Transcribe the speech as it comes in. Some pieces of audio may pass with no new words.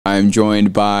I'm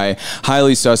joined by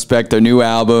Highly Suspect. Their new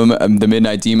album, The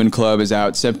Midnight Demon Club, is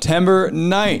out September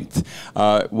 9th.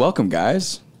 Welcome,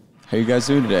 guys. How you guys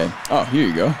doing today? Oh, here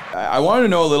you go. I wanted to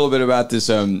know a little bit about this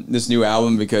this new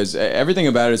album because everything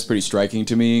about it is pretty striking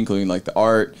to me, including like the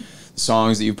art, the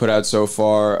songs that you've put out so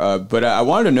far. But I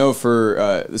wanted to know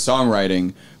for the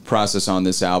songwriting process on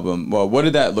this album, well, what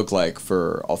did that look like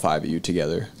for all five of you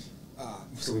together?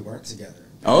 So we weren't together.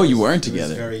 Oh, you weren't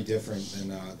together. It was very different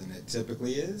than it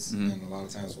typically is, and a lot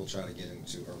of times we'll try to get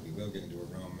into, or we will get into a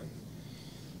room and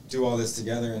do all this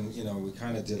together, and you know, we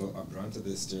kind of did a brunt of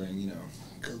this during, you know,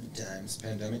 COVID times,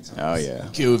 pandemic times. Oh yeah,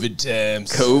 COVID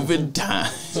times. COVID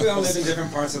times. So we all live in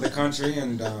different parts of the country,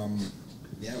 and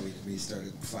yeah, we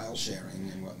started file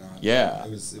sharing and whatnot. Yeah, it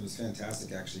was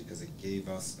fantastic actually because it gave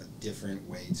us a different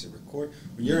way to record.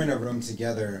 When you're in a room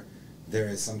together, there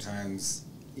is sometimes,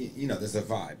 you know, there's a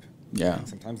vibe. Yeah. And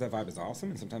sometimes that vibe is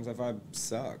awesome, and sometimes that vibe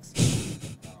sucks.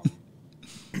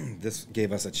 This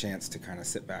gave us a chance to kind of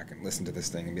sit back and listen to this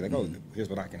thing and be like, oh, here's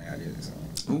what I can add here. So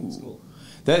it's cool.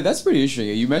 That's pretty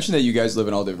interesting. You mentioned that you guys live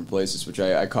in all different places, which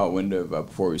I caught wind of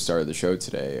before we started the show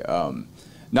today.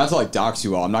 Not to like dox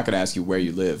you all, I'm not going to ask you where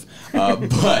you live,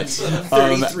 but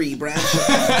 33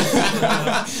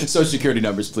 Bradshaw. Social security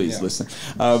numbers, please listen.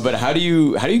 But how do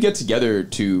you get together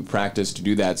to practice to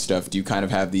do that stuff? Do you kind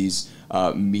of have these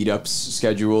meetups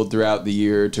scheduled throughout the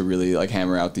year to really like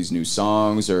hammer out these new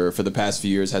songs, or for the past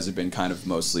few years has it been kind of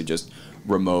mostly just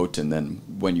remote, and then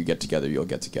when you get together, you'll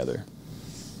get together?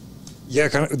 Yeah,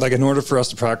 kind of like in order for us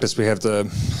to practice, we have to,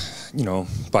 you know,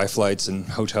 buy flights and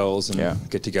hotels and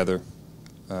get together.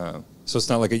 So it's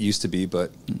not like it used to be,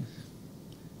 but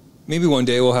maybe one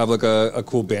day we'll have like a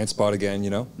cool band spot again, you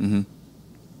know?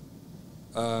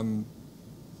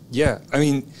 Yeah, I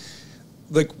mean,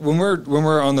 like when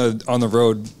we're on the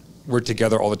road, we're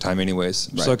together all the time anyways.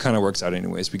 Right. So it kind of works out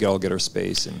anyways. We all get our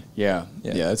space and yeah,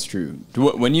 that's true.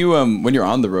 When you're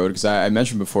on the road, because I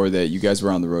mentioned before that you guys were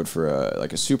on the road for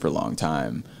like a super long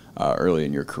time early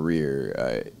in your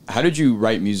career. How did you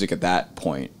write music at that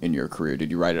point in your career? Did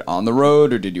you write it on the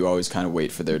road, or did you always kind of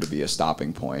wait for there to be a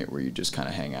stopping point where you just kind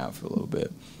of hang out for a little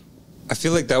bit? I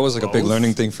feel like that was like a big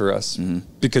learning thing for us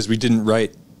because we didn't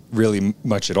write really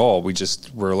much at all. We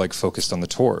just were like focused on the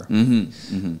tour.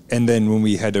 And then when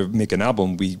we had to make an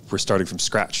album, we were starting from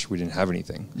scratch. We didn't have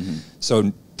anything.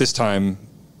 So this time,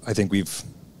 I think we've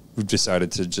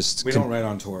decided to just... We don't write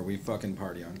on tour. We fucking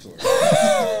party on tour.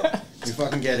 We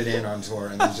fucking get it in on tour,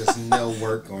 and there's just no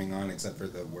work going on except for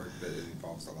the work that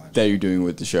involves the live. That you're doing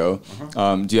with the show.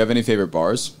 Do you have any favorite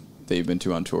bars that you've been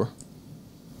to on tour?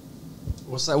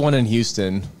 What's that one in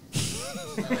Houston?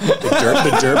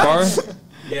 the dirt bar?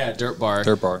 Yeah, Dirt Bar.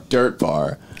 Dirt Bar. Dirt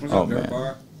Bar. Oh, man.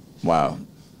 Bar? Wow.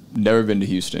 Never been to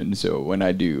Houston, so when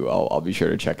I do, I'll be sure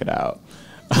to check it out.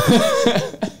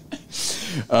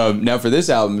 Now, for this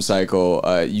album cycle,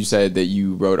 you said that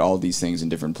you wrote all these things in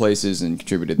different places and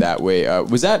contributed that way.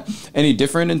 Was that any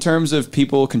different in terms of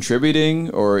people contributing,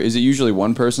 or is it usually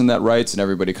one person that writes and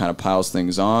everybody kind of piles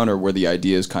things on, or were the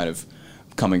ideas kind of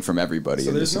coming from everybody?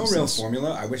 So there's no real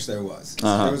formula. I wish there was. If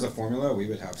there was a formula, we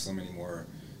would have so many more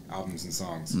albums and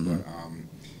songs. But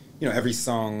you know, every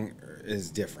song is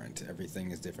different.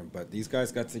 Everything is different. But these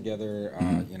guys got together.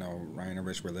 You know, Ryan and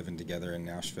Rich were living together in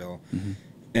Nashville.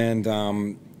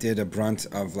 And did a brunt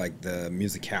of like the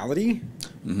musicality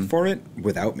for it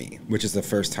without me, which is the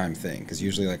first time thing, because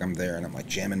usually like I'm there and I'm like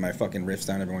jamming my fucking riffs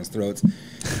down everyone's throats,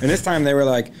 and this time they were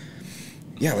like,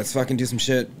 yeah, let's fucking do some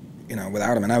shit, you know,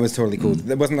 without him, and I was totally cool.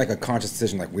 It wasn't like a conscious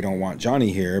decision like we don't want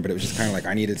Johnny here, but it was just kind of like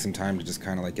I needed some time to just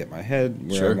kind of like get my head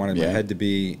where I wanted my head to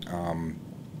be, and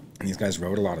these guys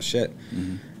wrote a lot of shit,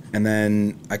 and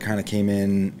then I kind of came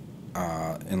in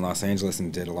Los Angeles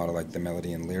and did a lot of like the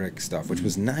melody and lyric stuff, which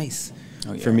was nice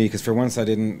for me, because for once I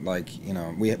didn't like, you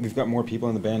know, we've got more people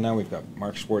in the band now. We've got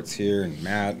Mark Schwartz here and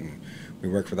Matt, and we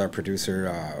worked with our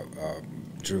producer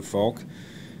Drew Falk.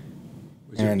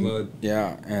 And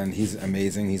yeah, and he's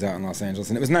amazing. He's out in Los Angeles,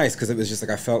 and it was nice because it was just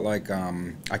like I felt like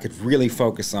I could really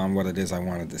focus on what it is I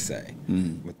wanted to say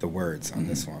with the words on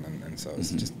this one, and so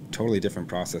it's just a totally different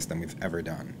process than we've ever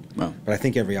done. Wow. But I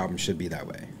think every album should be that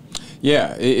way.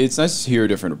 Yeah, it's nice to hear a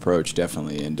different approach,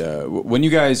 definitely. And when you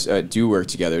guys do work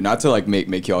together, not to like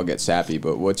make you all get sappy,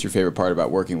 but what's your favorite part about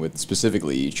working with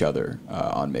specifically each other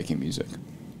on making music?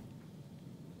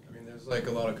 I mean, there's like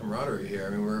a lot of camaraderie here. I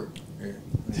mean,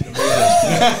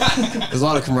 there's a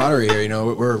lot of camaraderie here. You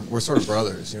know, we're sort of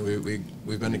brothers. You know,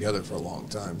 we've been together for a long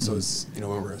time. So it's, you know,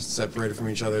 when we're separated from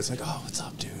each other, it's like, oh, what's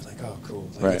up, dude? Like, oh, cool.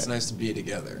 Like, it's nice to be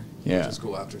together. Yeah, which is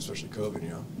cool after, especially COVID. You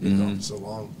know, being gone for so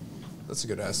long. That's a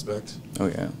good aspect. Oh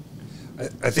yeah.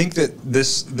 I think that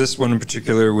this one in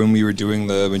particular, when we were doing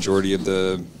the majority of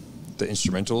the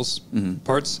instrumentals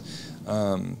parts,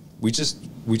 we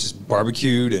just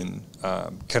barbecued and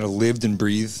kind of lived and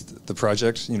breathed the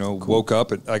project. You know, woke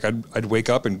up and like I'd wake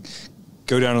up and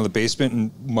go down to the basement,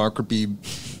 and Mark would be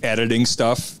editing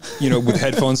stuff, you know, with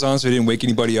headphones on, so he didn't wake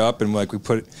anybody up, and like we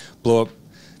blow up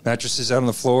mattresses out on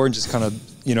the floor and just kind of,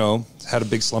 you know, had a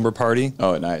big slumber party.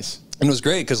 Oh, nice. And it was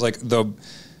great because like the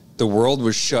world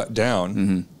was shut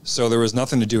down, so there was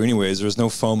nothing to do anyways. There was no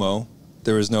FOMO.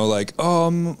 There was no like,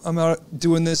 oh, I'm out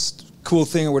doing this cool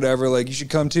thing or whatever. Like, you should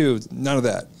come too. None of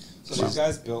that. So these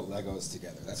guys built Legos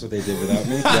together. That's what they did without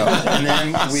me. And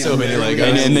then so many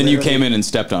Legos. And then you came in and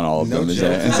stepped on all of them.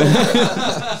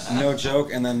 No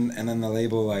joke. And then the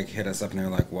label like hit us up and they're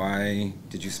like, "Why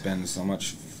did you spend so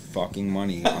much fucking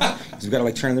money on it? Because we got to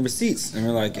like turn in the receipts." And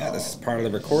we're like, "Yeah, this is part of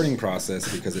the recording process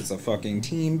because it's a fucking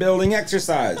team building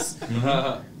exercise."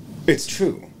 It's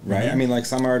true, right? I mean, like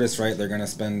some artists, right? They're gonna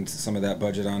spend some of that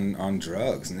budget on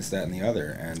drugs and this, that, and the other.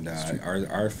 And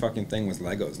our fucking thing was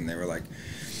Legos, and they were like,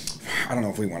 I don't know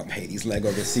if we want to pay these Lego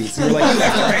receipts. And we're like, you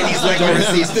have to pay these Lego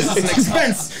receipts. This is an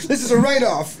expense. This is a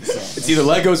write-off. So, it's either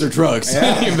Legos or drugs.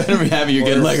 Yeah. You better be happy you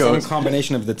get Legos. Some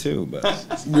combination of the two.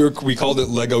 But we called it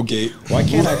Lego Gate. Why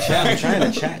can't I chat? I'm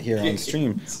trying to chat here on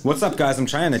stream. What's up, guys? I'm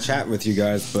trying to chat with you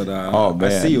guys, but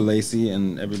I see you, Lacey,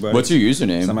 and everybody. What's your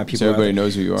username? Some of my people so everybody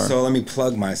knows who you are. So let me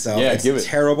plug myself. Yeah, it's give it.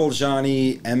 Terrible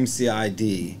Johnny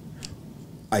MCID,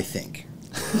 I think.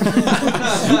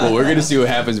 Well, we're gonna see what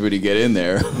happens when you get in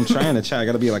there. I'm trying to chat. I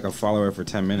gotta be like a follower for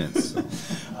 10 minutes.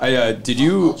 So. Did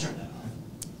you?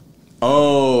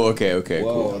 Oh, okay,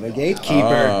 Whoa, cool. the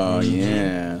gatekeeper. Oh,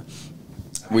 yeah.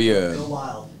 We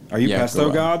Are you yeah, Pesto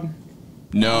go God?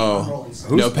 No, Who's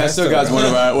no. Pesto God's one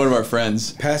of our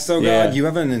friends. Pesto Yeah. God, you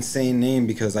have an insane name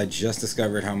because I just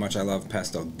discovered how much I love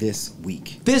pesto this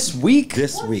week. This week?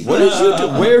 This week. What did you do?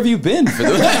 Where have you been for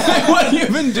the? What have you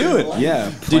been doing? Yeah.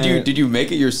 Did you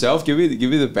make it yourself? Give me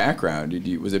the background.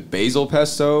 Was it basil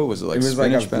pesto? Was it like It was like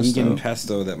spinach a pesto? vegan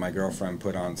pesto that my girlfriend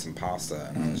put on some pasta,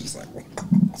 and I was just like,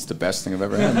 It's the best thing I've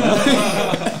ever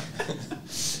had.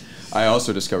 I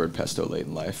also discovered pesto late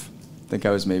in life. I think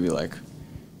I was maybe like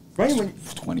right when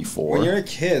 24. When you're a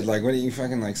kid, like, what are you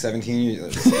fucking like 17?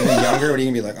 Even younger, what are you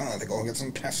gonna be like? Oh, they go get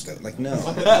some pesto. Like, no,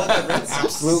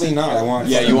 absolutely not. I want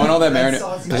you want all that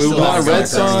marinade. Blue You want sauce. red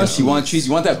sauce. You want cheese.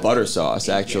 You want that butter sauce.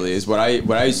 Actually, is what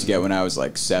I used to get when I was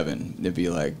like 7. They'd be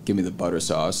like, "Give me the butter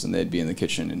sauce," and they'd be in the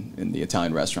kitchen in the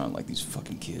Italian restaurant, like these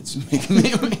fucking kids making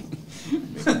me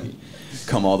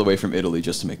come all the way from Italy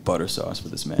just to make butter sauce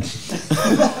with this man.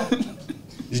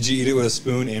 Did you eat it with a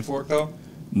spoon and fork though?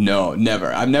 No,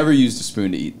 never. I've never used a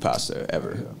spoon to eat pasta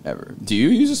ever. Do you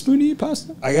use a spoon to eat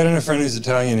pasta? I got a friend who's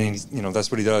Italian, and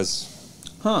that's what he does.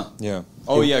 Huh? Yeah.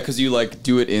 Oh yeah, because you like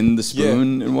do it in the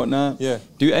spoon and whatnot. Yeah.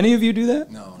 Do any of you do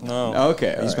that? No. Oh,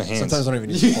 okay. I use my hands. Sometimes I don't even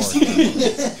use a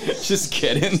fork. Just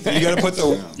kidding.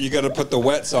 You gotta put the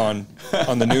wets on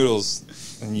the noodles,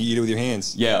 and you eat it with your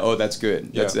hands. Yeah. Oh, that's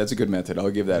good. That's Yeah. a good method. I'll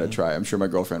give that a try. I'm sure my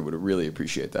girlfriend would really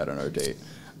appreciate that on our date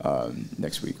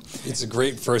next week. It's a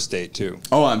great first date too.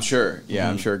 Oh, I'm sure. Yeah,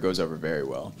 I'm sure it goes over very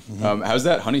well. How's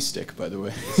that honey stick, by the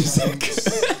way?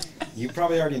 You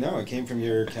probably already know. It came from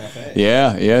your cafe.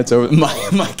 Yeah, it's over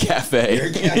my cafe.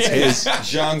 Your cafe is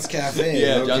John's Cafe.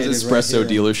 Yeah, John's espresso right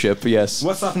here. dealership. Yes.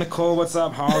 What's up, Nicole? What's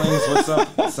up, Hollings? What's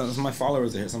up? Some of my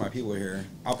followers are here. Some of my people are here.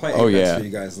 I'll play Apex yeah. for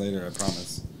you guys later. I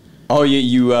promise. Oh yeah,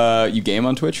 you game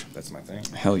on Twitch? That's my thing.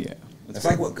 Hell yeah. That's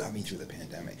like what got me through the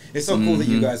pandemic. It's so cool that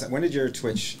you guys. When did your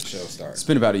Twitch show start? It's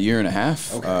been about a year and a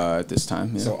half Okay. at this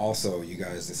time. Yeah. So also, you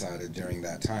guys decided during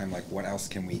that time, like, what else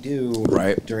can we do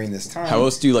Right. during this time? How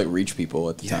else do you like reach people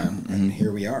at the Yeah, time? and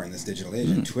here we are in this digital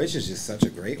age, and Twitch is just such a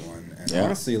great one. And Yeah.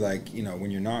 honestly, like,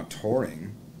 when you're not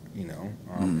touring,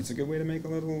 it's a good way to make a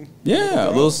little Yeah,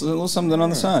 a little something on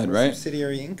the side, little right?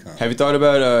 subsidiary income. Have you thought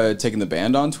about taking the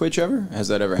band on Twitch ever? Has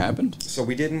that ever happened? So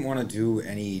we didn't want to do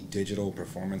any digital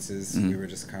performances. We were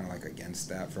just kind of like against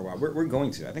that for a while. We're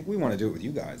going to. I think we want to do it with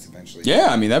you guys eventually. Yeah,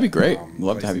 I mean that'd be great.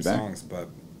 Love play to have you some back. Songs, but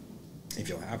if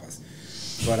you'll have us.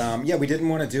 But yeah, we didn't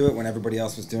want to do it when everybody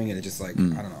else was doing it. It just like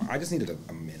I don't know. I just needed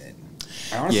a minute.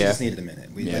 I honestly Yeah. just needed a minute.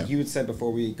 Yeah. Like you had said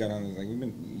before we got on, like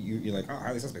you're like, oh,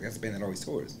 Highly Suspect. That's the band that always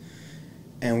tours.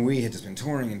 And we had just been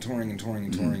touring and touring and touring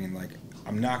and touring, and like,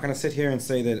 I'm not gonna sit here and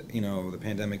say that the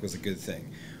pandemic was a good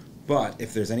thing, but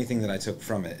if there's anything that I took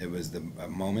from it, it was a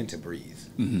moment to breathe.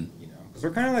 Because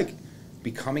we're kind of like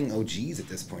becoming OGs at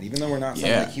this point, even though we're not some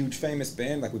like huge famous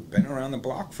band. Like, we've been around the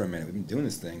block for a minute. We've been doing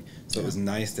this thing, so it was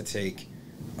nice to take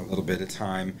a little bit of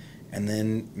time and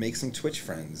then make some Twitch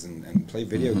friends and play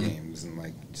video games and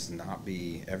like just not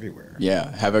be everywhere.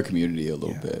 Yeah, have a community a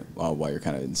little bit while you're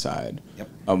kind of inside. Yep.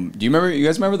 Do you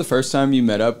guys remember the first time you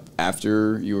met up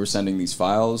after you were sending these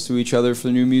files to each other for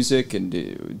new music? And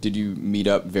did you meet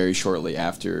up very shortly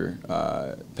after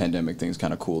pandemic things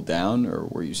kind of cooled down, or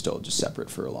were you still just separate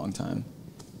for a long time?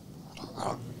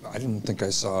 I didn't think I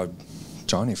saw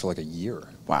Johnny for like a year.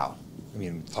 Wow. I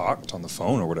mean, talked on the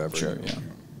phone or whatever. Sure, yeah.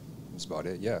 That's about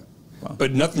it, yeah. Wow.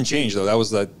 But nothing changed, though. That was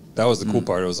the cool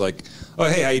part. It was like, oh,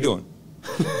 hey, how you doing?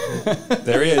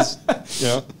 There he is. You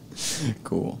know?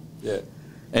 Cool. Yeah.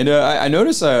 And I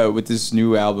noticed with this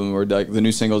new album, or like the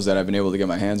new singles that I've been able to get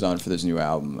my hands on for this new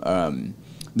album,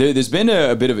 there's been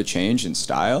a bit of a change in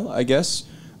style, I guess.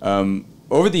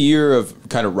 Over the year of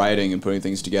kind of writing and putting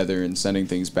things together and sending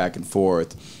things back and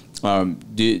forth,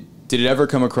 did it ever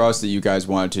come across that you guys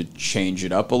wanted to change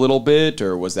it up a little bit,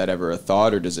 or was that ever a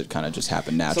thought, or does it kind of just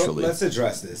happen naturally? So let's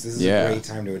address this. This is a great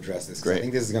time to address this, because I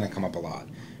think this is going to come up a lot.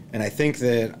 And I think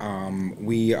that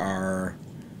we are,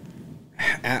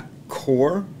 at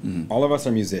core, all of us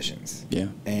are musicians. Yeah.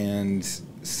 And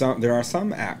there are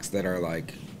some acts that are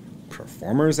like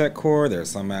performers at core. There are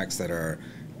some acts that are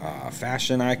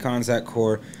fashion icons at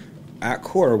core. At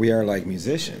core, we are like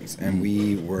musicians, and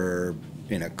we were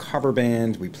in a cover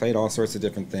band. We played all sorts of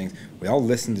different things. We all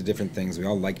listen to different things. We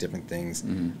all like different things.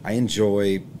 I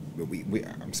enjoy.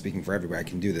 I'm speaking for everybody. I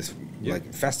can do this,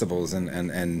 like festivals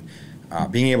and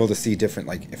being able to see different.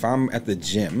 Like if I'm at the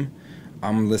gym,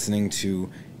 I'm listening to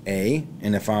A,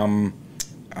 and if I'm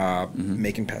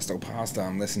making pesto pasta,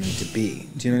 I'm listening to B.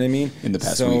 Do you know what I mean? In the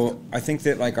past week. I think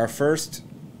that like our first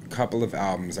couple of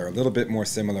albums are a little bit more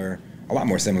similar, a lot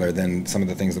more similar than some of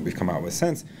the things that we've come out with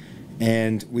since.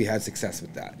 And we had success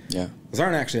with that. Yeah. Those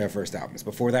aren't actually our first albums.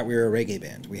 Before that, we were a reggae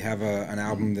band. We have an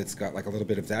album that's got like a little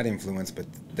bit of that influence, but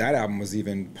that album was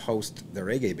even post the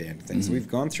reggae band thing. So we've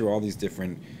gone through all these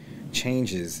different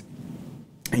changes.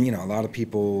 And, you know, a lot of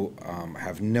people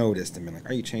have noticed and been like,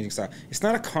 are you changing style? It's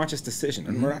not a conscious decision.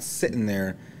 And we're not sitting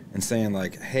there and saying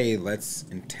like, hey, let's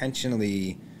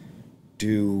intentionally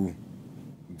do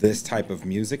this type of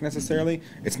music necessarily.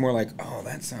 It's more like, oh,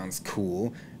 that sounds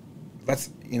cool.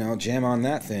 Let's, you know, jam on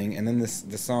that thing, and then the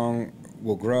song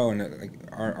will grow. And like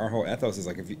our whole ethos is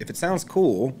like, if it sounds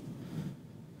cool,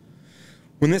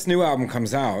 when this new album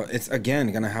comes out, it's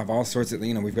again gonna have all sorts of,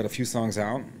 you know, we've got a few songs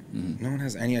out. No one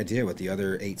has any idea what the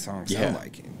other 8 songs sound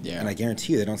like. And I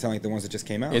guarantee you they don't sound like the ones that just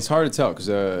came out. It's hard to tell, because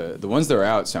the ones that are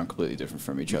out sound completely different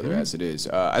from each other as it is.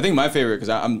 I think my favorite, because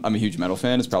I'm a huge metal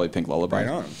fan, is probably Pink Lullaby.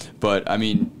 Right on. But I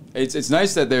mean, it's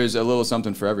nice that there's a little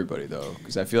something for everybody, though,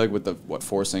 because I feel like with the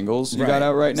 4 singles you got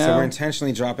out right now. So we're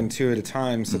intentionally dropping 2 at a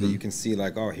time so that you can see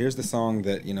like, oh, here's the song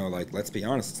that, you know, like, let's be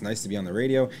honest, it's nice to be on the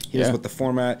radio. Here's what the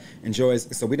format enjoys.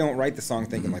 So we don't write the song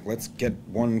thinking like, let's get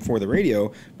one for the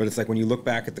radio, but it's like when you look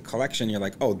back at the collection, you're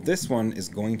like, oh, this one is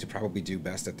going to probably do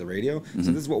best at the radio.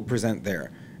 So this is what we'll present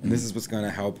there, and this is what's going to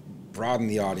help broaden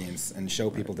the audience and show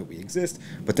people that we exist.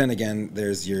 But then again,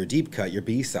 there's your deep cut, your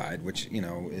B-side, which, you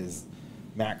know, is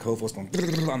Matt Kofos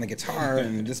going on the guitar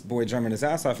and this boy drumming his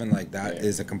ass off, and like that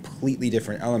is a completely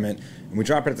different element. And we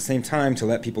drop it at the same time to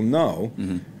let people know,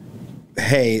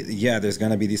 hey, yeah, there's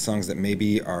going to be these songs that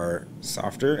maybe are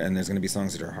softer, and there's going to be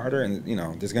songs that are harder, and, you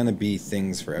know, there's going to be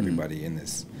things for everybody in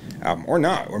this album, or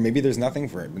not, or maybe there's nothing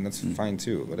for it, and that's fine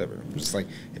too, whatever. Just like,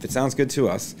 if it sounds good to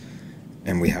us,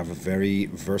 and we have a very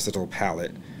versatile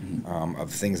palette of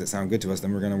things that sound good to us,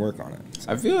 then we're going to work on it.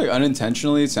 So. I feel like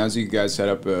unintentionally, it sounds like you guys set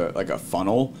up like a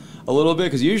funnel a little bit,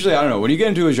 because usually, I don't know, when you get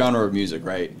into a genre of music,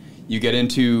 right, you get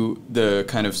into the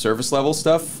kind of surface level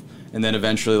stuff, and then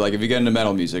eventually, like, if you get into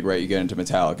metal music, right, you get into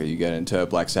Metallica, you get into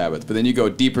Black Sabbath, but then you go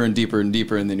deeper and deeper and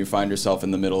deeper, and then you find yourself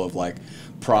in the middle of, like,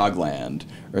 Progland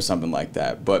or something like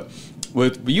that. But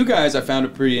with you guys, I found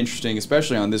it pretty interesting,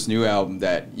 especially on this new album,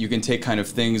 that you can take kind of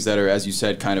things that are, as you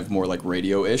said, kind of more like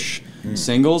radio-ish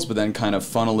singles, but then kind of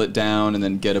funnel it down and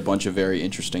then get a bunch of very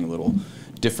interesting little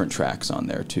different tracks on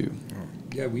there, too.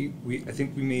 Yeah, I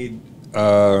think we made,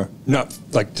 not,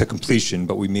 like, to completion,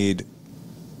 but we made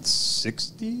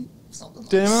 60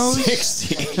 demos.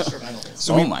 60.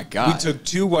 So my God. We took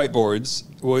 2 whiteboards.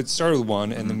 Well, it started with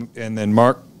one, and then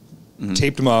Mark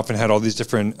taped them off and had all these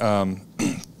different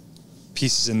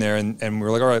pieces in there, and we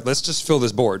were like, all right, let's just fill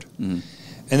this board. And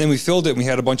then we filled it, and we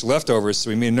had a bunch of leftovers, so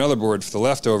we made another board for the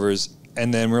leftovers,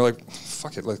 and then we were like,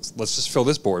 fuck it, let's just fill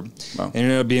this board. Wow. And it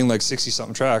ended up being like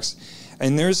 60-something tracks.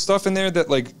 And there's stuff in there that,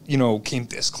 like, you know, came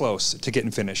this close to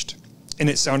getting finished. And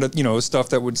it sounded, you know, stuff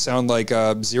that would sound like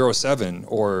 07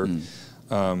 or,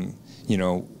 you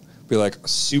know, be like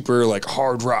super like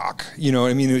hard rock, you know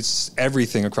what I mean? It's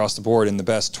everything across the board, and the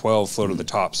best 12 float to the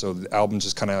top. So the album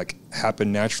just kind of like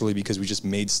happened naturally because we just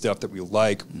made stuff that we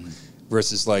like,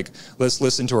 versus like, let's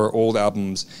listen to our old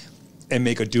albums and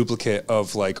make a duplicate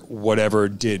of like whatever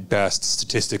did best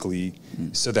statistically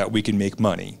so that we can make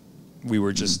money. We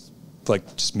were just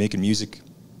just making music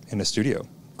in a studio.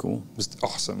 Cool. It was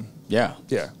awesome. Yeah.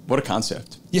 Yeah. What a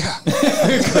concept. Yeah.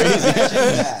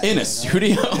 Crazy. In a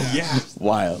studio? Yeah.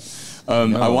 Wild.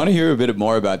 I want to hear a bit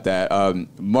more about that.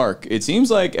 Mark, it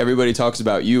seems like everybody talks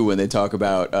about you when they talk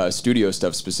about studio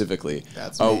stuff specifically.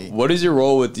 That's me. What is your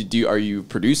role with are you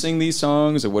producing these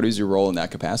songs, or what is your role in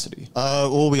that capacity?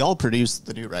 Well, we all produced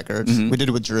the new record. We did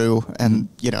it with Drew, and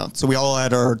so we all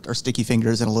had our sticky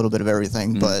fingers and a little bit of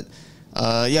everything. But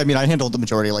yeah, I mean, I handled the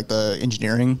majority, like the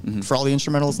engineering for all the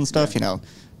instrumentals and stuff.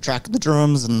 Tracking the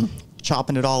drums and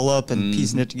chopping it all up and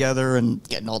piecing it together and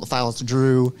getting all the files to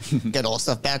Drew, getting all the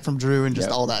stuff back from Drew, and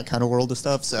just all that kind of world of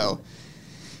stuff. So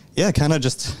yeah, kind of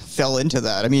just fell into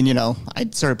that. I mean, I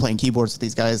started playing keyboards with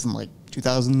these guys in like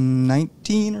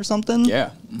 2019 or something. Yeah.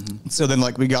 So then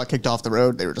like we got kicked off the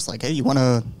road. They were just like, hey, you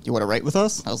wanna write with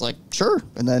us? I was like, sure.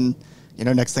 And then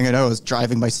next thing I know, I was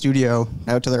driving my studio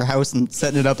out to their house and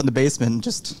setting it up in the basement, and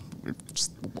just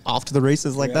off to the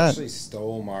races like that. Actually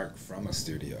stole Mark from a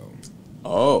studio.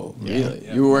 Oh, really?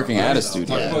 Yeah. You were working at a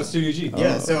studio. Talk about Studio G.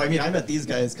 Yeah, so I mean, I met these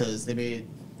guys because they made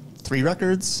 3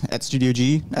 records at Studio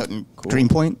G out in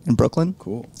Greenpoint in Brooklyn.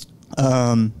 Cool.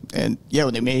 And yeah,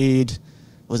 when they made,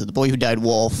 was it The Boy Who Died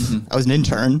Wolf? I was an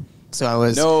intern, so I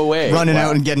was running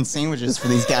out and getting sandwiches for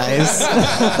these guys.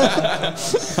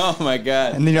 Oh my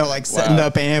god! And like setting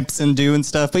up amps and doing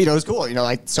stuff. But it was cool.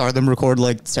 I saw them record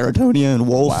like Serotonia and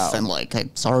Wolf, and like I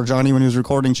saw Johnny when he was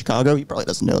recording Chicago. He probably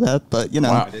doesn't know that, but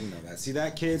I didn't know that. See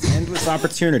that, kids? Endless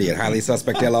opportunity at Highly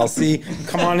Suspect LLC.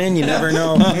 Come on in. You never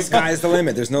know. Sky's the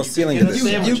limit. There's no ceiling to this.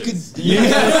 You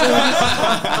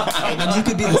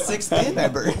could be the 6th band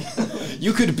member.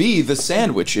 You could be the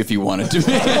sandwich if you wanted to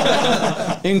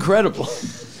be. Incredible.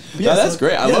 Yeah, that's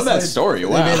great. I love that story.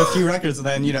 Wow. They made a few records, and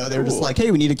then they were just like, "Hey,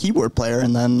 we need a keyboard player,"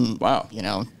 and then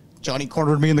Johnny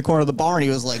cornered me in the corner of the bar, and he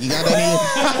was like, "You got any?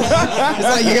 He's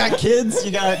like, you got kids?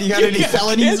 You got any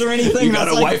felonies or anything? You got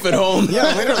a wife at home?"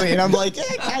 Yeah, literally. And I'm like,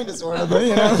 "Yeah, kind of, sort of, but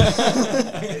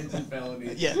Kids and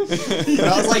felonies. yeah." And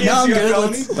I was like, "No, I'm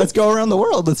good. Let's go around the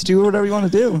world. Let's do whatever you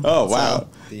want to do." Oh wow. So,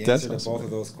 the answer to both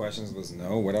of those questions was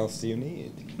no. What else do you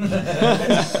need?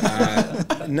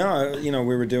 No,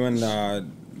 we were doing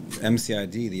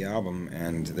MCID, the album,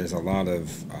 and there's a lot of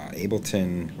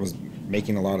Ableton was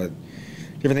making a lot of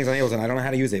different things on Ableton. I don't know how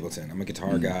to use Ableton. I'm a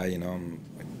guitar guy, I'm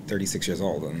like 36 years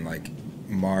old, and like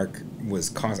Mark was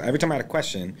constant. Every time I had a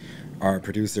question, our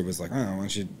producer was like, "Oh, why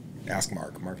don't you ask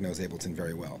Mark? Mark knows Ableton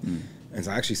very well." And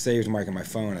so I actually saved Mark on my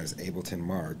phone as Ableton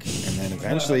Mark. And then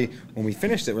eventually, when we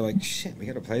finished it, we're like, "Shit, we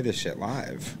got to play this shit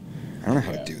live. I don't know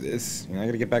how to do this. I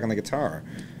got to get back on the guitar."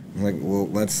 I'm like, "Well,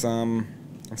 let's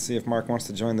see if Mark wants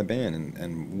to join the band."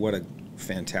 And what a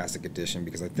fantastic addition,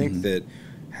 because I think that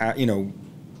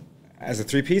as a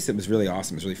 3-piece, it was really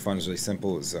awesome. It was really fun. It was really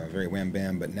simple. It was very wham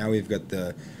bam. But now we've got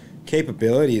the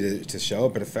capability to show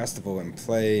up at a festival and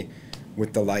play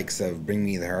with the likes of Bring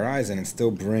Me the Horizon and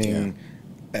still bring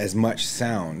as much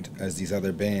sound as these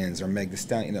other bands, or Meg Thee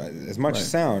Stallion, as much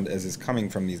sound as is coming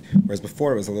from these. Whereas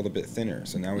before it was a little bit thinner.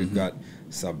 So now we've got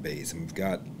sub bass, and we've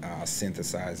got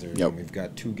synthesizers, and we've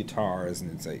got 2 guitars, and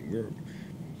it's like we're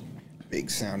big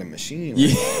sounding machine.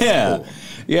 Yeah.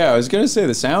 Yeah, I was going to say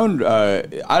the sound, I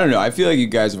don't know. I feel like you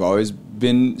guys have always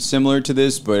been similar to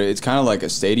this, but it's kind of like a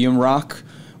stadium rock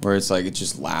where it's like, it's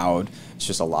just loud. It's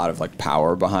just a lot of like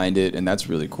power behind it. And that's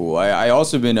really cool. I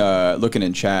also been looking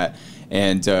in chat,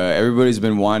 and everybody's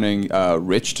been wanting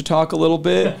Rich to talk a little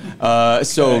bit.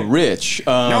 So Rich,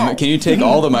 can you take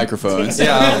all the microphones?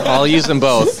 Yeah, I'll use them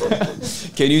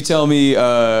both. Can you tell me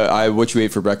what you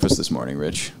ate for breakfast this morning,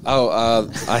 Rich?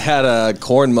 Oh, I had a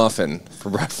corn muffin for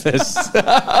breakfast.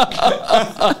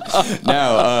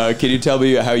 Now, can you tell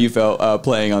me how you felt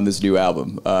playing on this new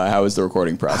album? How was the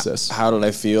recording process? How did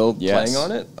I feel playing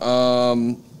on it?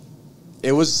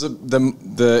 It was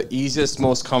the easiest,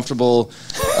 most comfortable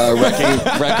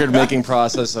record making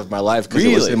process of my life, because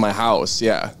it was in my house.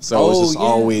 Yeah, so it was just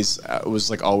always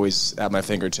always at my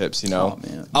fingertips. Oh,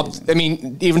 man. I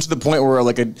mean, even to the point where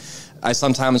I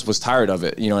sometimes was tired of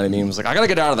it. You know what I mean? I was like, I gotta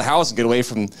get out of the house and get away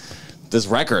from this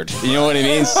record. You know what I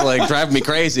mean? It's like driving me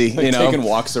crazy. Like taking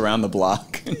walks around the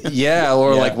block.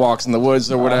 Or like walks in the woods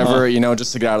or whatever,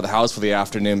 just to get out of the house for the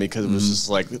afternoon, because it was just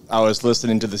like I was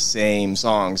listening to the same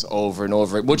songs over and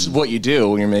over, which is what you do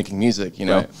when you're making music,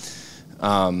 Right.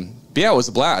 But yeah, it was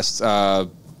a blast.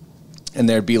 and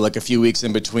there'd be like a few weeks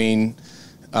in between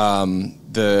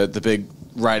the big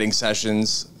writing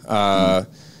sessions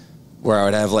where I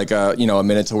would have like a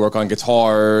minute to work on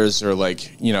guitars or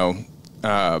like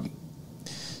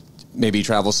maybe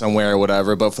travel somewhere or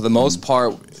whatever. But for the most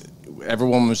part,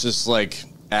 everyone was just like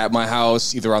at my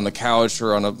house, either on the couch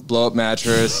or on a blow-up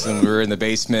mattress, and we were in the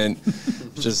basement,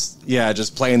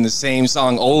 just playing the same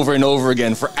song over and over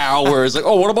again for hours. Like,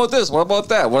 oh, what about this? What about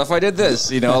that? What if I did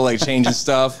this? Like changing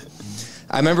stuff.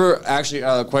 I remember actually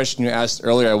a question you asked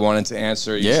earlier. I wanted to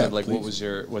answer. You said like, what's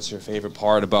your favorite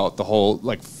part about the whole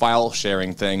like file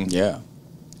sharing thing? Yeah,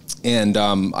 and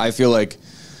I feel like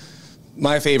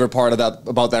my favorite part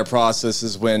about that process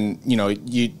is when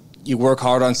you work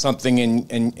hard on something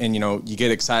and you get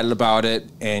excited about it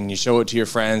and you show it to your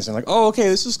friends and like, oh, okay,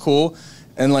 this is cool.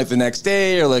 And like the next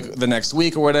day or like the next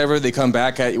week or whatever, they come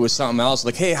back at you with something else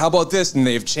like, hey, how about this? And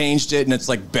they've changed it and it's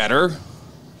like better.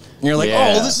 And you're like,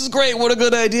 oh, this is great. What a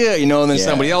good idea. And then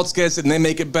somebody else gets it and they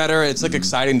make it better. It's like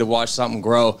exciting to watch something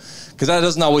grow because that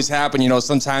doesn't always happen.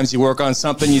 Sometimes you work on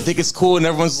something, you think it's cool and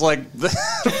everyone's like,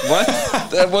 what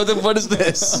is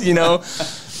this?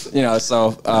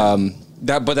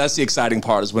 But that's the exciting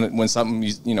part is when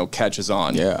something catches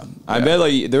on. Yeah, I bet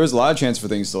like there was a lot of chance for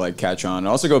things to like catch on and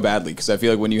also go badly because I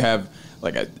feel like when you have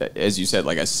like as you said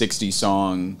like a 60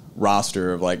 song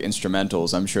roster of like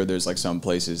instrumentals, I'm sure there's like some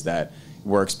places that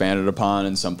were expanded upon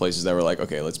and some places that were like,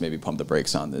 okay, let's maybe pump the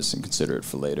brakes on this and consider it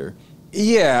for later.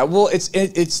 Yeah, well,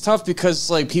 it's tough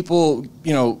because like people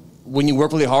when you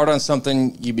work really hard on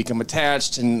something, you become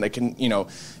attached and they can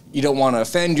you don't want to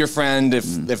offend your friend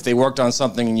if they worked on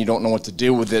something and you don't know what to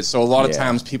do with it. So a lot of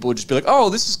times people would just be like, oh,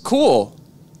 this is cool.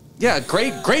 Yeah,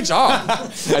 great job.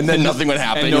 And then nothing would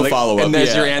happen. And no follow-up. And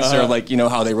there's your answer, like,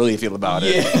 how they really feel about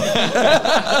it.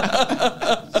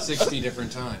 60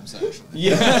 different times, actually.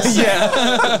 Yeah.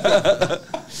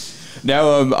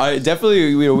 Now, I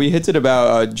definitely, we hinted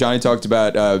about, Johnny talked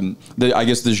about,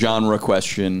 the genre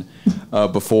question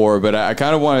before, but I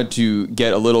kind of wanted to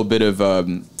get a little bit of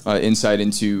insight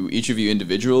into each of you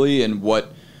individually and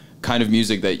what kind of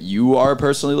music that you are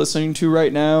personally listening to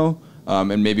right now,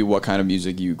 and maybe what kind of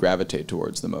music you gravitate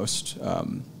towards the most. I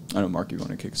don't know, Mark, you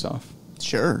want to kick us off?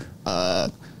 Sure.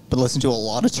 But listen to a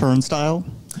lot of Turnstile.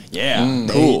 Yeah,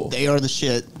 cool. They are the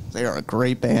shit. They are a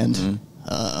great band.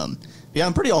 Mm-hmm. Yeah,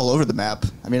 I'm pretty all over the map.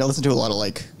 I mean, I listen to a lot of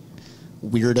like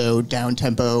weirdo,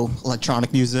 down-tempo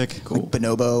electronic music, like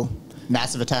Bonobo,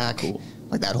 Massive Attack,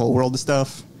 like that whole world of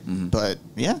stuff. Mm-hmm. But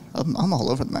yeah, I'm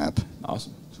all over the map.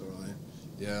 Awesome. Totally.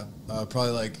 Yeah.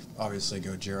 Probably like obviously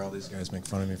Gojira. All these guys make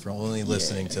fun of me for only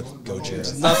listening to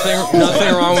Gojira.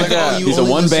 Nothing wrong with that. He's a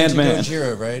one-band man.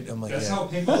 Gojira, right? I'm like, that's how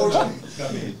Pink Floyd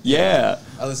got me. Yeah.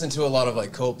 I listen to a lot of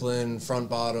like Copeland, Front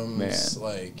Bottoms,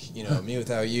 like Me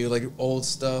Without You, like old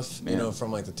stuff,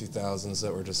 from like the 2000s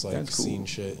that were just like scene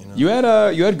shit. You had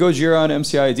Gojira on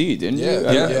MCID, didn't you?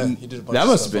 Yeah. He did a bunch that of must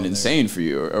have stuff been insane for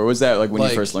you, or was that like when you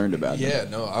first learned about them? Yeah,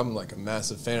 no, I'm like a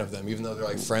massive fan of them, even though they're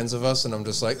like friends of us, and I'm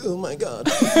just like, oh my god.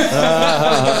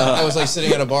 I was like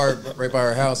sitting at a bar right by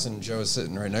our house, and Joe was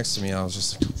sitting right next to me. And I was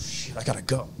just like, oh, shit, I gotta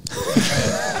go.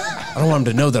 I don't want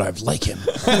him to know that I like him.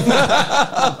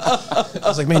 I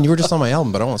was like, man, you were just on my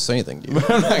album, but I won't say anything to you.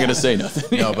 I'm not gonna say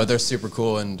nothing. No, but they're super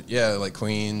cool, and yeah, like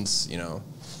Queens, a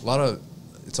lot of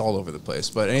it's all over the place.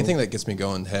 But anything that gets me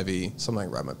going heavy, something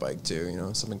like ride my bike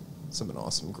too. Something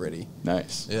awesome, gritty.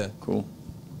 Nice. Yeah. Cool.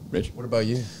 Rich, what about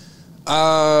you?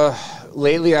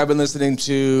 Lately I've been listening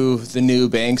to the new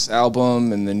Banks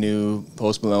album and the new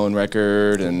Post Malone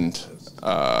record, and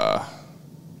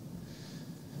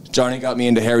Johnny got me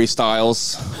into Harry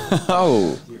Styles.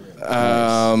 Oh.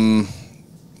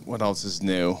 What else is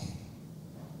new?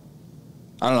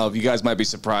 I don't know. If you guys might be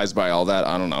surprised by all that.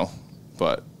 I don't know,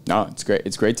 but no, it's great.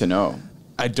 It's great to know.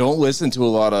 I don't listen to a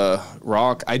lot of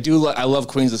rock. I do. I love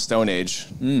Queens of Stone Age.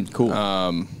 Cool.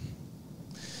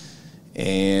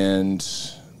 And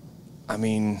I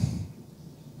mean,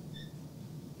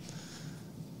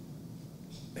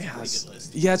 it's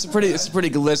a pretty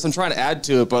good list. I'm trying to add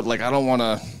to it, but like I don't want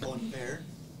to. Bon Iver.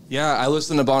 Yeah, I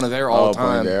listen to Bon Iver all the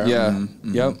time. Bon Iver. Yeah.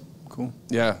 Mm-hmm. Yep. Cool.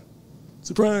 Yeah.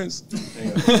 Surprise.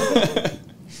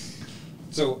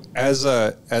 So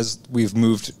as we've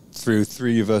moved through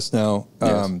three of us now,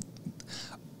 I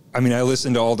mean, I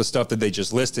listened to all the stuff that they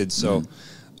just listed. So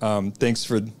thanks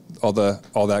for all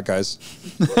that, guys.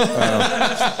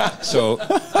 So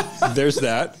there's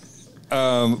that.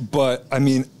 But I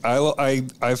mean,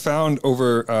 I found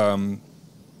over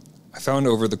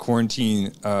the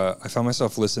quarantine, I found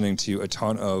myself listening to a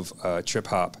ton of trip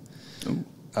hop.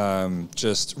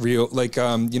 Just real, like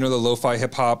the lo-fi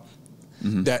hip hop,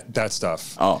 that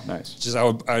stuff. Oh, nice. Just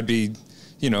I'd be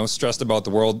you know, stressed about the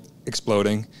world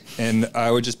exploding, and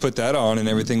I would just put that on and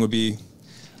everything would be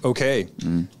okay.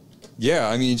 Yeah,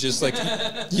 I mean, just like,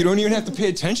 you don't even have to pay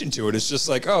attention to it. It's just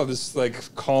like, oh, this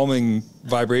like calming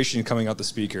vibration coming out the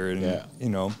speaker, and you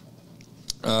know.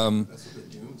 That's what the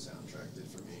Doom soundtrack did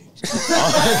for me.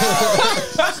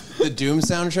 The Doom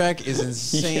soundtrack is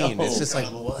insane. It's just like,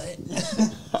 what?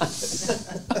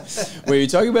 Wait, you're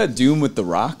talking about Doom with The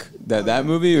Rock? That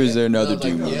movie, or is there another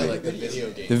Doom movie? Yeah, like the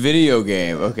video game. The video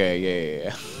game. Okay,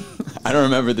 yeah. I don't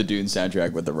remember the Dune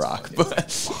soundtrack with The Rock, but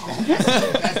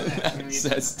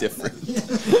that's different.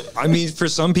 I mean, for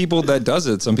some people that does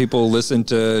it. Some people listen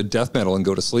to death metal and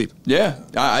go to sleep. Yeah,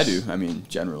 I do. I mean,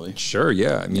 generally. Sure,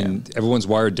 yeah. I mean, everyone's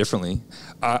wired differently.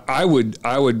 I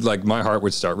would like, my heart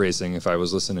would start racing if I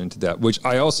was listening to that, which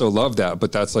I also love that,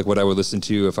 but that's like what I would listen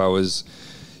to if I was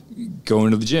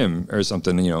going to the gym or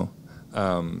something, you know.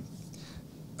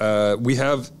 We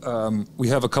have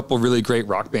a couple really great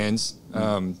rock bands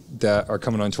that are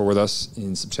coming on tour with us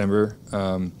in September.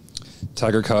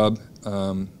 Tiger Cub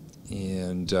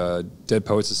and Dead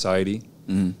Poet Society.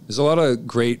 There's a lot of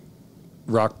great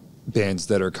rock bands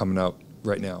that are coming out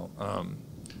right now.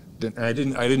 I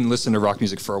didn't listen to rock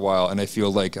music for a while, and I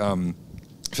feel like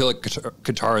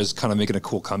guitar is kind of making a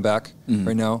cool comeback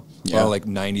right now. A lot of like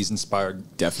 90s inspired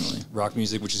rock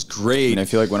music, which is great. And I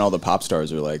feel like when all the pop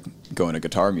stars are like going to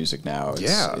guitar music now,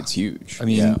 it's huge. I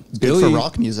mean, Billy for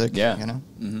rock music. You know?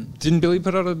 Didn't Billy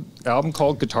put out an album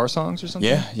called Guitar Songs or something?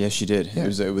 Yeah, she did. It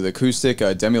was with acoustic.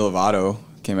 Demi Lovato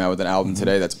came out with an album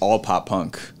today that's all pop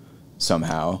punk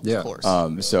somehow. Yeah. Of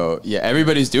course. So yeah,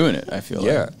 everybody's doing it, I feel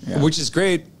like. Which is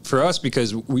great for us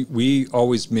because we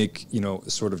always make, you know,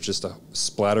 sort of just a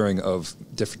splattering of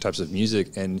different types of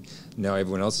music, and now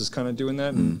everyone else is kind of doing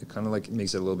that, and it kind of like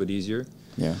makes it a little bit easier.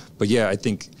 Yeah. But yeah, I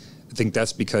think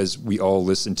that's because we all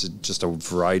listen to just a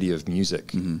variety of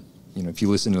music. You know, if you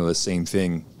listen to the same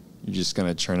thing, you're just going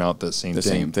to churn out the same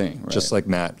thing. Right. Just like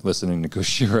Matt listening to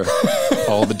Gojira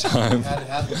all the time.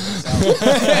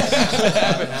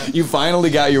 You finally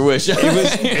got your wish.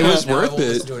 It was worth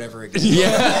it. Do it ever again.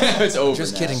 Yeah, it's over.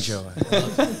 Just kidding, Joe.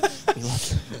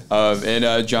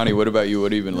 And Johnny, what about you?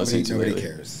 What have you been listening to Nobody lately?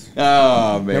 cares.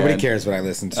 Oh, man. Nobody cares what I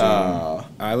listen to.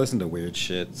 I listen to weird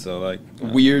shit. So like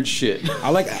weird shit. I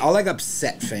like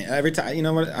upset fan. Every time, you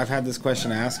know what? I've had this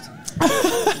question asked,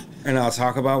 and I'll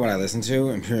talk about what I listen to,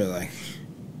 and people are like,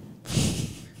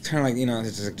 it's kind of like, you know, it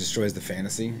just like destroys the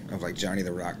fantasy of like Johnny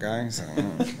the Rock guy. So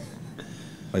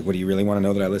like, what do you really want to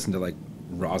know that I listen to like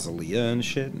Rosalia and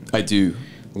shit? I do.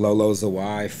 Lolo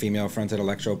Zawai, female fronted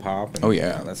electro pop. And, oh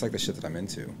yeah, that's like the shit that I'm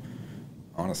into.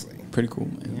 Honestly, pretty cool,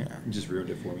 man. Yeah, You just ruined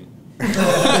it for me.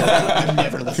 I'm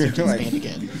never listening to this band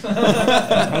again.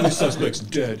 Highly Suspect's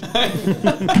dead.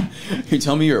 You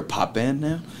tell me you're a pop band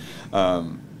now?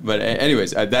 But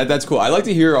anyways, that's cool. I like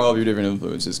to hear all of your different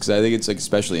influences because I think it's like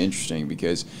especially interesting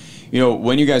because, you know,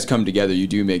 when you guys come together, you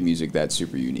do make music that's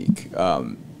super unique.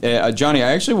 Johnny,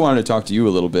 I actually wanted to talk to you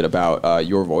a little bit about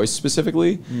your voice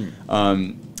specifically.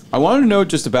 I wanted to know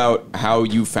just about how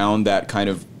you found that kind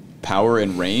of power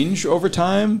and range over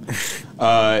time.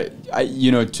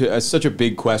 You know, such a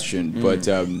big question, but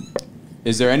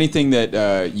is there anything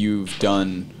that you've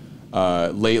done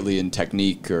lately in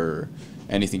technique or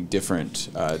anything different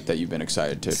that you've been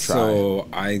excited to try? So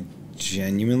I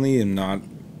genuinely am not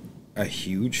a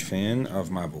huge fan of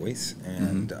my voice,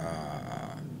 and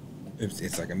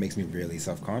it's like it makes me really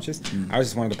self-conscious. I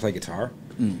just wanted to play guitar.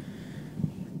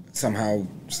 Somehow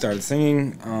started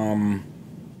singing.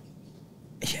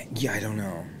 Yeah, I don't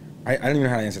know. I don't even know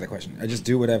how to answer that question. I just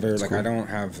do whatever. That's like cool. I don't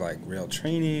have like real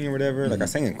training or whatever. Like I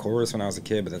sang in chorus when I was a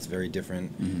kid, but that's very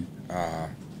different. I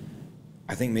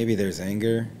think maybe there's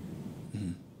anger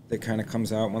that kind of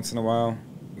comes out once in a while.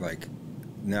 Like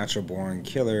Natural Born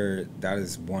Killer, that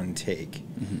is one take.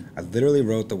 I literally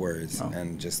wrote the words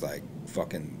and just like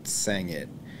fucking sang it.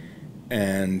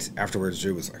 And afterwards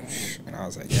Drew was like, and I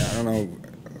was like, yeah, I don't know.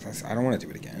 I don't want to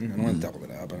do it again. I don't want to double it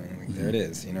up. I mean, like, there it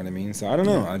is. You know what I mean? So I don't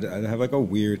know. I have like a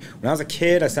weird. When I was a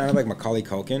kid, I sounded like Macaulay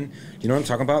Culkin. You know what I'm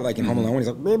taltalking about? Like in Home Alone, when he's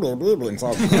like, blah, blah, blah, blah, and it's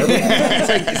all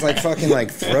it's like fucking like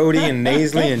throaty and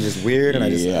nasally and just weird. And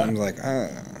I'm like, I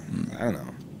don't know.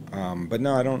 But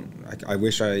no, I don't. I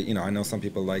wish I know some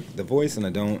people like the voice, and I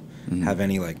don't have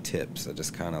any like tips. I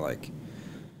just kind of like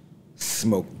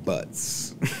smoke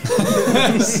butts.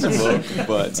 Smoke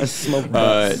butts. Smoke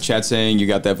butts. Chat saying you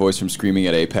got that voice from Screaming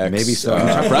at Apex. Maybe so.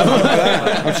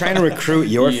 I'm trying to recruit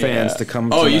your fans to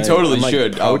come. Oh, you totally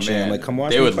should. Coaching. Oh man, like, come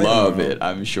watch. They would love it,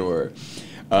 I'm sure.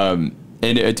 And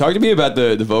talk to me about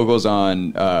the vocals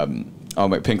on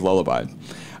my Pink Lullaby.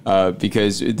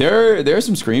 because there are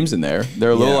some screams in there.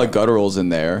 There are little like gutturals in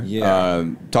there. Yeah.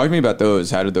 Talk to me about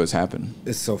those. How did those happen?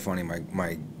 It's so funny.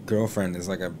 My girlfriend is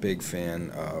like a big fan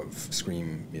of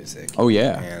scream music. Oh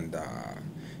yeah. And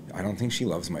I don't think she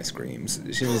loves my screams.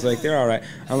 She was like, they're all right.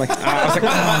 I'm like,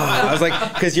 I was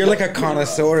like, because you're like a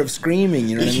connoisseur of screaming,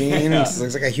 you know what I mean? Yeah. It's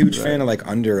like a huge fan of like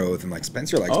Under Oath, and like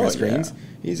Spencer likes my screams.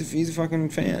 Yeah. He's a fucking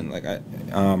fan. Like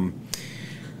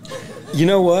you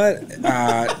know what?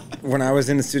 When I was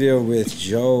in the studio with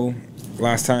Joe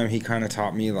last time, he kind of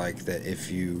taught me like that if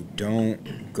you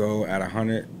don't go at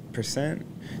 100%.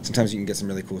 Sometimes you can get some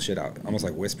really cool shit out, almost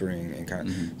like whispering and kind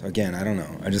of. So again, I don't know.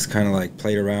 I just kind of like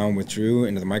played around with Drew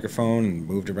into the microphone and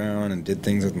moved around and did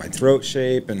things with my throat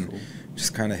shape and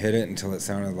just kind of hit it until it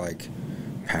sounded like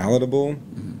palatable.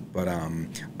 But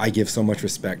I give so much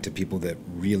respect to people that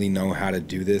really know how to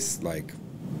do this like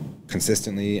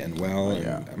consistently and well.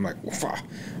 And I'm like,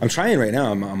 I'm trying right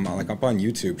now. I'm like up on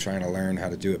YouTube trying to learn how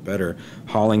to do it better.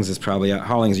 Hollings is probably out.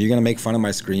 Hollings, are you gonna make fun of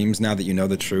my screams now that you know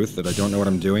the truth that I don't know what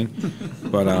I'm doing?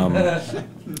 But I'm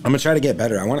gonna try to get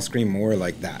better. I want to scream more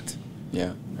like that.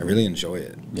 Yeah, I really enjoy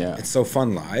it. Yeah, it's so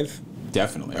fun live.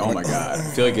 Definitely. Oh my god, I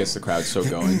feel like it's the crowd so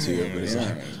going to you. But it's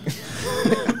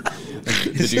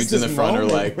the dudes in the front are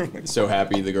like so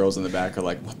happy. The girls in the back are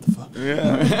like, what the fuck?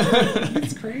 Yeah,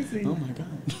 it's crazy. Oh my god.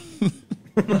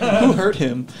 Who hurt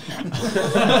him?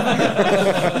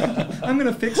 I'm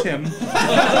gonna fix him.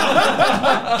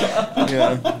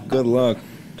 Yeah, good luck.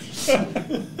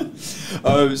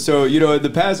 So in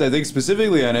the past, I think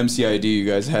specifically on MCID, you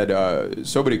guys had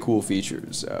so many cool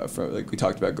features. From like we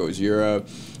talked about Gojira,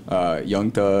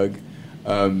 Young Thug.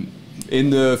 In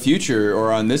the future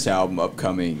or on this album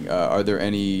upcoming, are there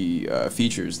any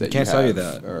features that Can't you have? tell you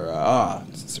that. Or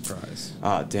it's a surprise.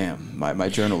 Damn, my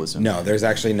journalism. No, there's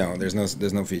actually there's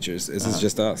no features. This is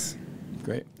just us.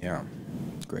 Great. Yeah.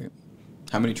 Great.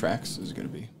 How many tracks is it going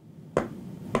to be?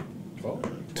 12.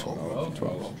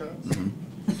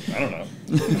 I don't know.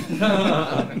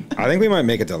 I think we might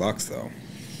make a deluxe though.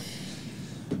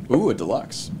 Ooh, a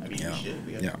deluxe. I mean, shit,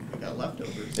 we got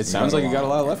leftovers. It sounds like you got a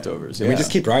lot of leftovers. Yeah. We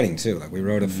just keep writing too. Like we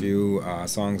wrote a few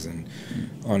songs and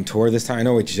on tour this time. I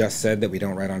know we just said that we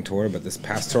don't write on tour, but this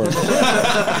past tour,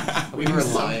 we were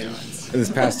lying. This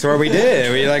past tour we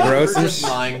did. We like wrote some. Just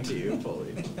lying to you,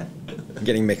 fully.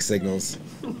 Getting mixed signals.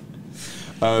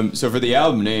 So for the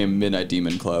album name, Midnight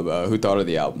Demon Club, who thought of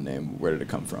the album name? Where did it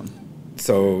come from?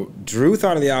 So Drew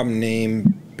thought of the album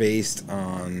name based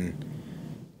on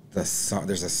the song.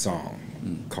 There's a song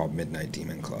called Midnight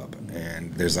Demon Club,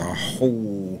 and there's a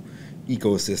whole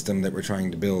ecosystem that we're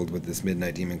trying to build with this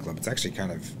Midnight Demon Club. It's actually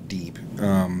kind of deep.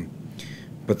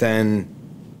 But then,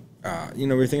 we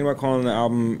were thinking about calling the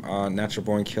album Natural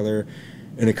Born Killer,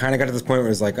 and it kind of got to this point where it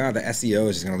was like, the SEO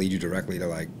is just going to lead you directly to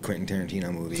like Quentin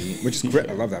Tarantino movie, which is great.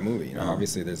 I love that movie.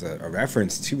 Obviously there's a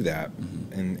reference to that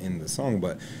in the song,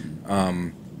 but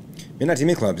Midnight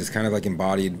Demon Club just kind of like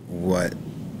embodied what,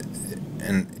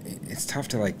 and it's tough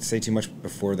to like say too much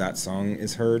before that song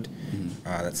is heard.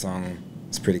 That song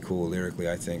is pretty cool lyrically,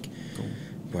 I think. Cool.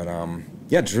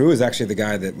 But Drew is actually the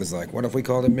guy that was like, what if we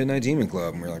called it Midnight Demon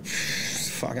Club? And we're like, it's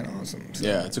fucking awesome. So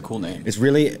yeah, it's a cool name. It's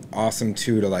really awesome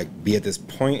too to like be at this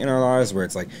point in our lives where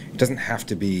it's like it doesn't have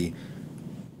to be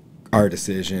our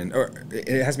decision, or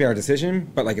it has to be our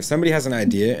decision, but like if somebody has an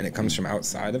idea and it comes from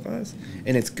outside of us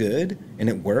and it's good and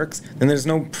it works, then there's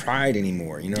no pride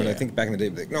anymore. You know what I think back in the day,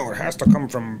 like, no, it has to come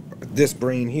from this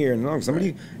brain here. No, if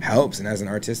somebody helps and has an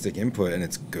artistic input and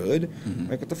it's good,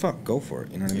 like what the fuck, go for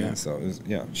it. You know what I mean? So it was,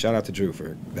 shout out to Drew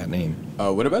for that name.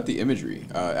 What about the imagery?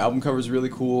 Album cover is really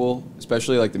cool,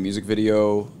 especially like the music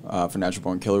video for Natural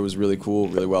Born Killer was really cool,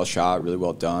 really well shot, really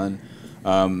well done.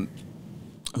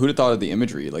 Who'd have thought of the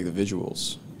imagery, like the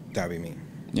visuals? That'd be me.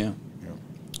 Yeah.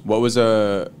 What was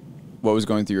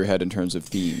going through your head in terms of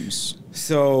themes?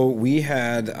 So we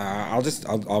had. I'll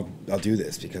do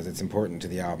this because it's important to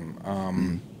the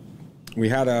album. We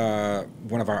had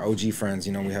one of our OG friends.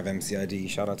 We have MCID.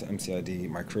 Shout out to MCID.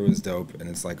 My crew is dope, and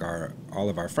it's like all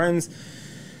of our friends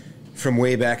from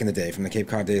way back in the day, from the Cape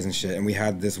Cod days and shit. And we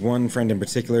had this one friend in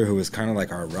particular who was kind of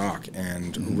like our rock.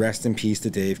 And rest in peace to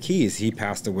Dave Keys. He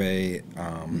passed away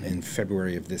in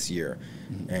February of this year.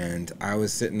 And I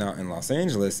was sitting out in Los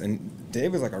Angeles, and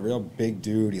Dave was like a real big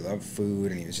dude. He loved food,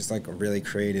 and he was just like a really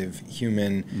creative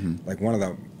human, like one of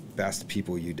the best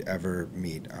people you'd ever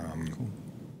meet. Cool.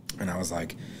 And I was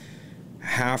like,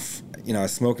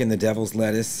 smoking the devil's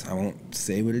lettuce. I won't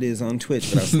say what it is on Twitch,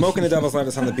 but I was smoking the devil's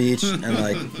lettuce on the beach, and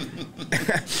like,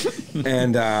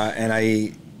 and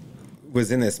I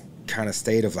was in this kind of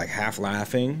state of like half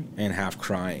laughing and half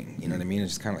crying. You know what I mean? And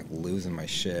just kind of like losing my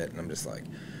shit, and I'm just like,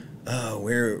 oh,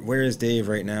 where is Dave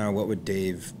right now? What would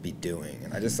Dave be doing?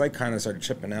 And I just like kind of started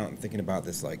tripping out and thinking about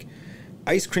this like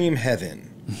ice cream heaven.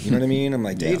 You know what I mean? I'm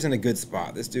like, Dave's in a good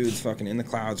spot. This dude's fucking in the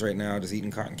clouds right now, just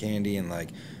eating cotton candy and like,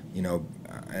 you know,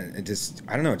 it just,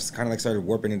 I don't know, it just kind of like started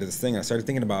warping into this thing. I started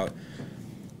thinking about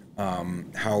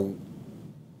how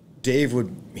Dave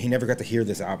he never got to hear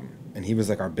this album. And he was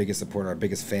like our biggest supporter, our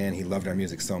biggest fan. He loved our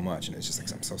music so much. And it's just like,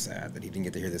 I'm so sad that he didn't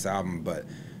get to hear this album. But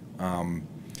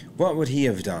what would he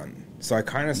have done? So I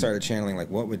kind of started channeling like,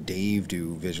 what would Dave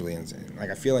do visually? And like,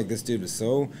 I feel like this dude was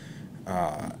so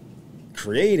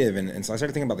creative. And so I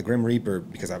started thinking about the Grim Reaper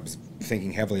because I was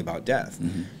thinking heavily about death.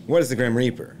 What is the Grim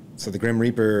Reaper? So the Grim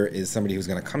Reaper is somebody who's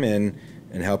going to come in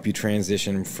and help you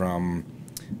transition from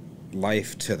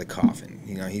life to the coffin.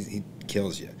 You know, he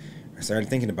kills you. I started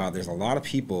thinking about there's a lot of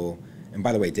people, and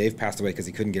by the way, Dave passed away because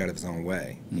he couldn't get out of his own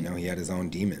way. You know, he had his own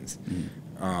demons.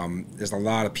 There's a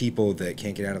lot of people that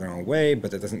can't get out of their own way, but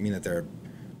that doesn't mean that they're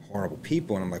horrible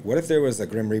people. And I'm like, what if there was a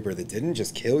Grim Reaper that didn't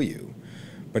just kill you,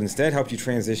 but instead helped you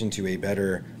transition to a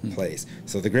better place?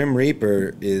 So the Grim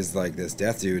Reaper is like this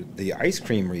death dude. The Ice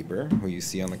Cream Reaper, who you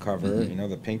see on the cover, you know,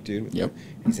 the pink dude,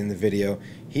 he's in the video.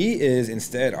 He is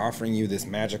instead offering you this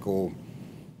magical,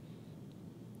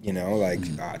 you know, like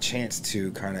chance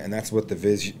to kind of, and that's what the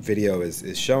video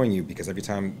is showing you, because every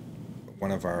time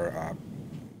one of our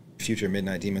future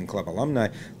Midnight Demon Club alumni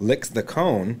licks the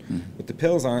cone with the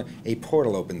pills on it, a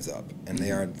portal opens up, and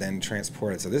they are then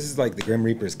transported. So this is like the Grim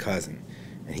Reaper's cousin.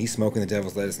 And he's smoking the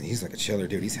devil's lettuce, and he's like a chiller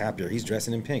dude. He's happier. He's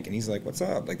dressing in pink, and he's like, "What's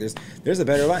up? Like, there's a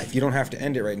better life. You don't have to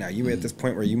end it right now. You at this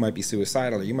point where you might be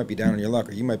suicidal, or you might be down on your luck,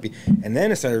 or you might be." And then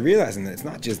I started realizing that it's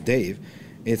not just Dave.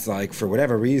 It's like, for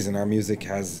whatever reason, our music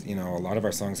has, you know, a lot of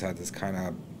our songs have this kind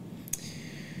of,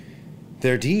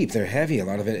 they're deep, they're heavy. A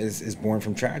lot of it is born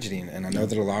from tragedy, and I know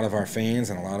that a lot of our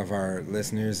fans and a lot of our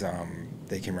listeners,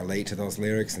 they can relate to those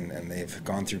lyrics, and they've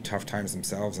gone through tough times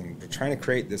themselves, and we're trying to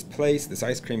create this place, this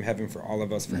ice cream heaven for all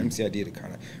of us, for MCID to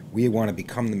kind of, we want to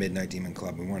become the Midnight Demon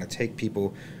Club. We want to take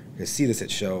people, I see this at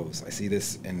shows, I see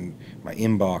this in my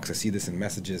inbox, I see this in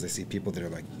messages, I see people that are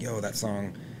like, yo, that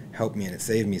song helped me and it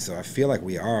saved me. So I feel like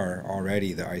we are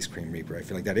already the Ice Cream Reaper. I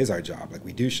feel like that is our job. Like,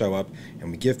 we do show up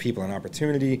and we give people an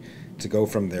opportunity to go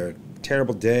from their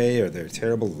terrible day or their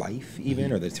terrible life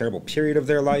even, or their terrible period of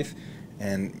their life,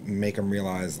 and make them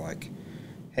realize, like,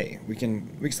 hey, we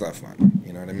can still have fun.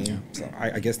 You know what I mean? So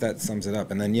I guess that sums it up.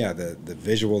 And then, the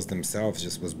visuals themselves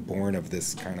just was born of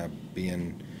this kind of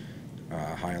being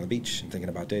high on the beach and thinking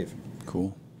about Dave.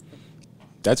 Cool.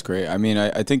 That's great. I mean,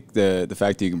 I think the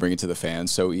fact that you can bring it to the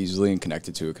fans so easily and connect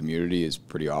it to a community is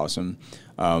pretty awesome.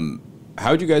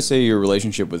 How would you guys say your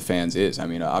relationship with fans is? I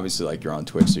mean, obviously, like, you're on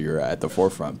Twitch, so you're at the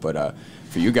forefront. But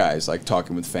for you guys, like,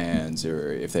 talking with fans,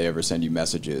 or if they ever send you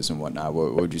messages and whatnot,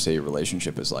 what would you say your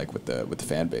relationship is like with the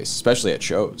fan base, especially at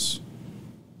shows?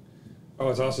 Oh,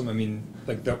 it's awesome. I mean,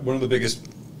 like, one of the biggest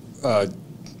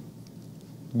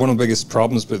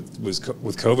problems with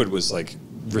COVID was, like,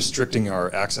 restricting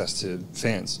our access to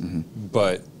fans.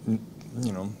 But,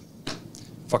 you know,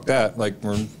 fuck that. Like,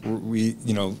 we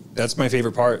you know, that's my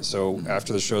favorite part. So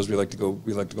after the shows, we like to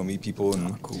go meet people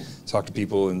and talk to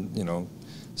people, and, you know,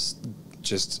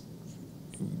 just,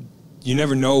 you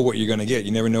never know what you're gonna get.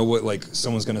 You never know what, like,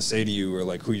 someone's gonna say to you, or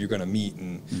like who you're gonna meet,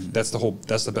 and that's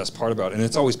the best part about it. And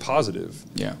it's always positive.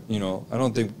 Yeah. You know, I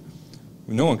don't think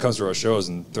no one comes to our shows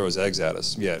and throws eggs at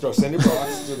us yet. Throw cinder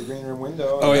blocks through the green room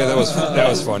window. Oh yeah, that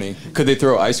was funny. Could they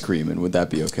throw ice cream, and would that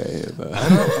be okay? If, I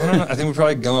don't know. I think we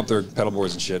probably gum up their pedal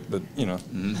boards and shit, but, you know.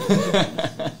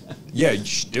 Yeah, you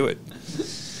should do it.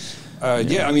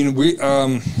 Yeah, I mean, we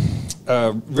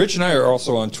Rich and I are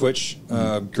also on Twitch,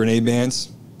 Grenade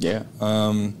Bands. Yeah.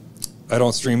 I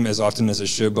don't stream as often as I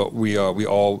should, but we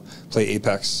all play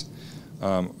Apex.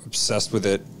 Obsessed with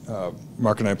it.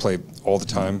 Mark and I play all the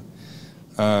time.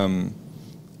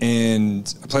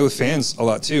 And I play with fans a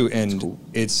lot too, and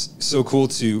it's so cool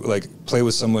to, like, play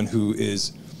with someone who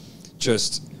is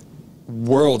just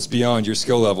worlds beyond your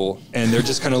skill level, and they're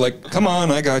just kind of like, come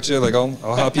on, I got you, like,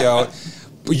 I'll help you out,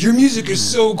 but your music is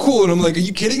so cool. And I'm like, are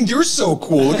you kidding? You're so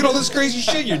cool. Look at all this crazy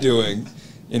shit you're doing,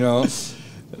 you know?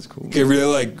 That's cool. It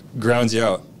really, like, grounds you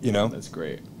out, you know? That's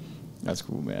great. That's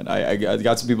cool, man. I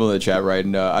got some people in the chat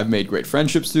writing, I've made great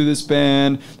friendships through this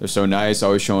band. They're so nice,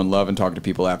 always showing love and talking to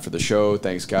people after the show.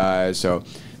 Thanks, guys. So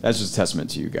that's just a testament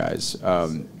to you guys.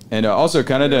 And also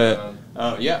kind of to,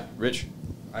 yeah, Rich.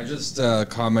 I just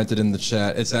commented in the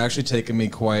chat. It's actually taken me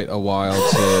quite a while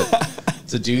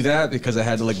to do that because I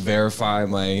had to like verify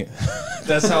my.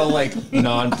 That's how like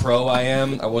non-pro I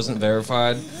am. I wasn't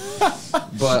verified,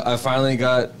 but I finally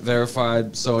got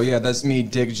verified. So yeah, that's me,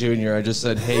 Dick Jr. I just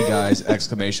said, "Hey guys!"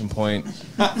 Exclamation point.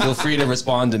 Feel free to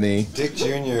respond to me. Dick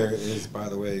Jr. is, by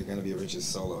the way, going to be Rich's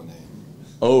solo name.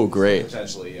 Oh, great.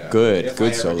 Potentially, yeah. Good, If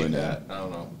good I ever solo do name. that, I don't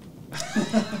know.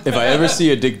 If I ever see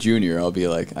a Dick Jr., I'll be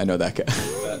like, I know that guy.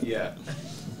 Yeah.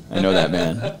 I know that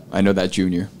man. I know that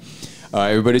Junior.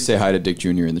 Everybody say hi to Dick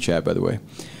Jr. in the chat, by the way.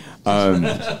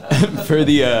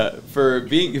 For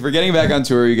getting back on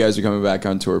tour, you guys are coming back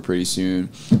on tour pretty soon,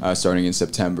 starting in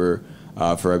September.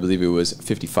 For I believe it was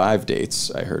 55 dates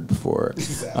I heard before.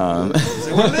 Is it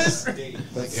what it is?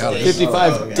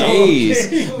 55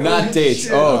 days, not dates.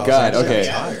 Oh God.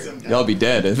 Okay, y'all be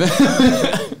dead.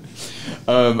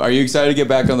 Are you excited to get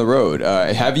back on the road?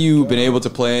 Have you been able to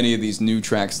play any of these new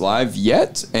tracks live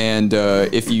yet? And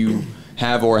if you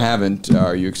have or haven't,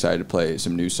 are you excited to play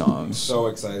some new songs? So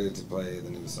excited to play the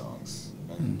new songs,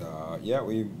 and yeah,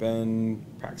 we've been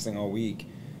practicing all week.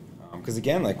 Because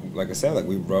again, like I said, like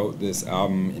we wrote this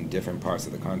album in different parts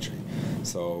of the country,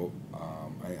 so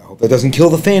I hope that doesn't kill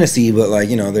the fantasy. But like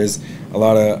there's a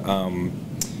lot of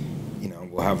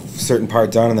we'll have certain part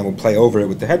done and then we'll play over it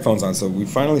with the headphones on. So we're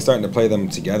finally starting to play them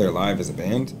together live as a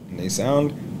band, and they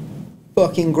sound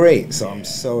fucking great. So I'm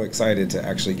so excited to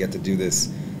actually get to do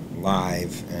this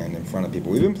live and in front of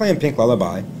people. We've been playing Pink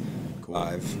Lullaby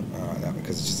live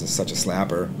because it's just such a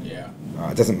slapper. Yeah.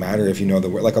 It doesn't matter if you know the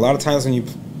word. Like a lot of times when you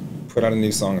put out a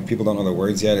new song and people don't know the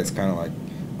words yet, it's kind of like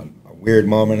a weird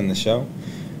moment in the show.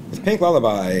 With Pink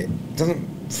Lullaby, it doesn't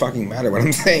fucking matter what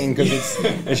I'm saying because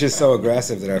it's just so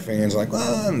aggressive that our fans are like,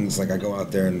 well, and it's like I go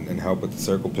out there and help with the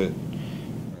circle pit,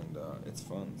 and it's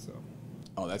fun. So.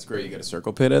 Oh, that's great. You got a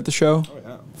circle pit at the show? Oh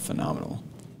yeah. Phenomenal.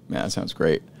 Man, that sounds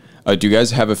great. Do you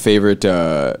guys have a favorite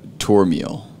tour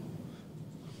meal?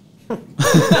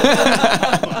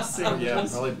 Yeah,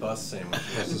 probably bus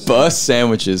sandwiches. Bus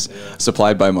sandwiches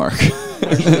supplied by Mark.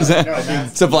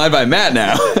 Supplied by Matt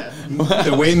now.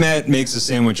 The way Matt makes a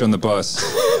sandwich on the bus,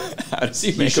 How does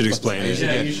he you make should a explain it.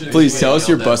 Yeah, you should Please explain tell us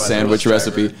your yelled at bus by the sandwich driver.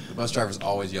 recipe. The bus driver's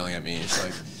always yelling at me. It's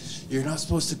like, you're not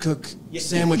supposed to cook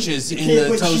sandwiches in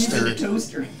the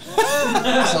toaster.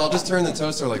 So I'll just turn the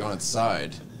toaster like on its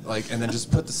side. And then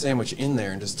just put the sandwich in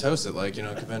there and just toast it like,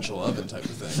 conventional oven type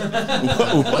of thing.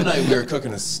 One night we were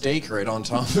cooking a steak right on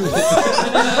top of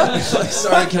it.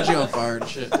 Started catching on fire and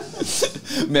shit.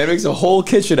 Man makes a whole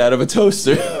kitchen out of a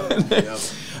toaster.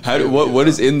 What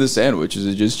is in the sandwich? Is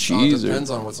it just cheese? It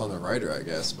depends on what's on the rider, I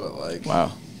guess. But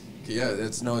Wow. Yeah,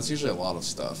 it's usually a lot of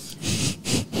stuff.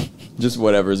 Just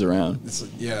whatever's around.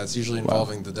 It's usually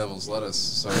involving the devil's lettuce,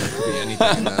 so it could be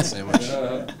anything in that sandwich.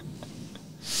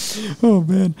 Oh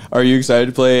man, are you excited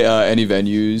to play any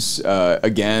venues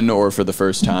again or for the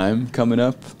first time coming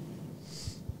up?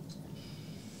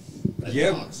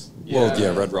 Yeah. Well,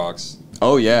 yeah, Red Rocks.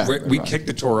 Oh yeah, We kicked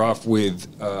the tour off with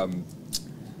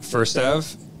First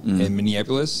Ave in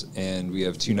Minneapolis, and we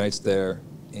have 2 nights there.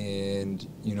 And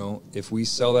if we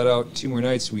sell that out 2 more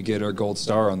nights, we get our gold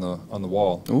star on the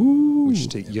wall. Ooh,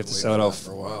 Which you have to sell it out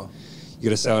for a while. You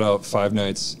got to sell it out 5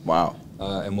 nights. Wow.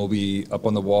 And we'll be up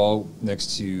on the wall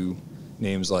next to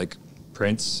names like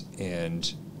Prince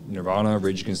and Nirvana,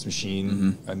 Rage Against the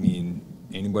Machine. I mean,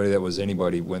 anybody that was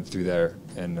anybody went through there,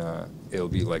 and it'll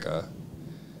be like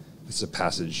it's a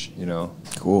passage,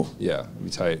 Cool. Yeah, it'll be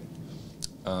tight.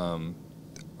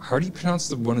 How do you pronounce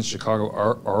the one in Chicago?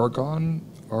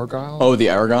 Argyle? Oh, the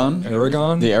Aragon?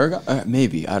 Aragon? The Aragon?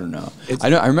 Maybe. I don't know.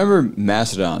 I remember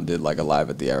Mastodon did like a live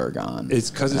at the Aragon.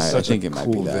 It's because it's I such think a it might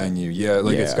be cool that. venue. Yeah,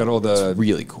 it's got all the... It's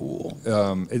really cool.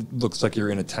 It looks like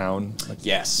you're in a town.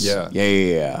 Yes. Yeah.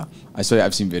 Yeah. I've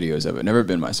seen videos of it. Never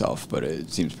been myself, but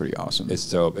it seems pretty awesome. It's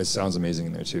dope. It sounds amazing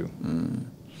in there, too.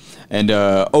 And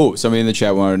somebody in the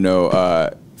chat wanted to know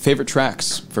favorite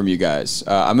tracks from you guys.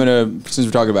 Since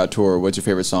we're talking about tour, what's your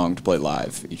favorite song to play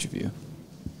live, each of you?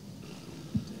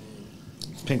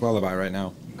 Pink Lullaby right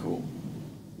now. Cool.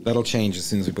 That'll change as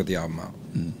soon as we put the album out.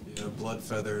 Yeah, Blood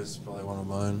Feather is probably one of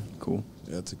mine. Cool.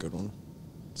 Yeah, it's a good one.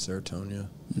 Serotonia.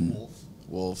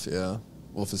 Wolf, yeah.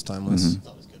 Wolf is timeless.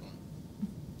 That was a good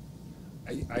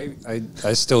one.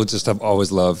 I still just have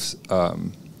always loved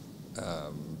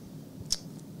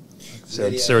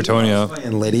Serotonia.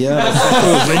 And Lydia.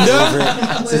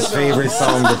 It's his favorite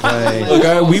song to play.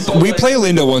 Look, we play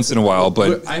Linda once in a while,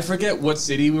 but I forget what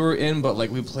city we were in, but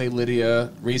we played Lydia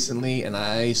recently, and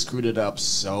I screwed it up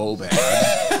so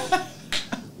bad.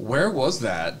 Where was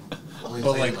that? We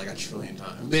played like a trillion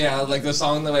times. Yeah, the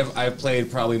song that I've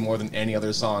played probably more than any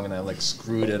other song, and I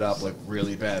screwed it up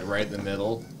really bad right in the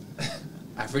middle.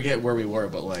 I forget where we were,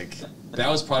 but like that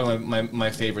was probably my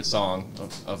favorite song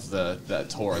of that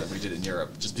tour that we did in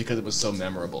Europe, just because it was so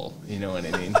memorable. You know what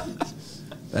I mean?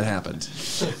 That happened.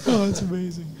 Oh, that's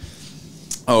amazing.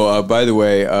 Oh, by the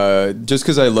way, just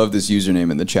because I love this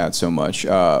username in the chat so much,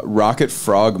 Rocket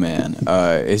Frogman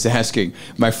is asking,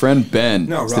 my friend Ben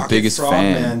is the biggest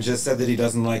fan. Frogman just said that he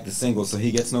doesn't like the single, so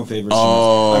he gets no favors.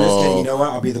 Oh. I'm just kidding. You know what?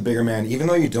 I'll be the bigger man. Even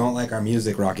though you don't like our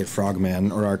music, Rocket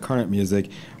Frogman, or our current music,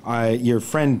 your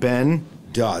friend Ben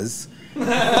does.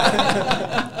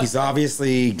 He's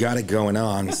obviously got it going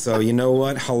on. So you know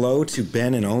what? Hello to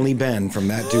Ben and only Ben from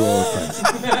that duo of friends.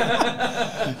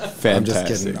 Fantastic. I'm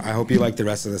just kidding. I hope you like the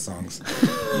rest of the songs.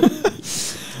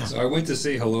 So I went to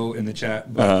say hello in the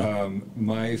chat, but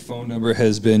my phone number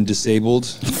has been disabled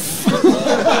for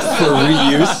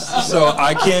reuse, so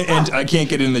I can't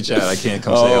get in the chat. I can't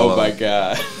come say hello. Oh my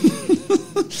god.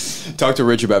 Talk to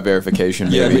Rich about verification.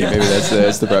 Maybe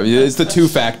that's the problem. It's the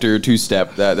two-factor,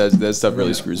 two-step. That stuff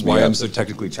really screws me up. Why I'm so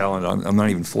technically challenged? I'm not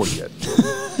even 40 yet.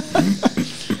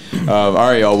 All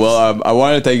right, y'all. Well, I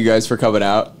wanted to thank you guys for coming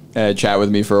out and chat with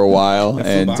me for a while,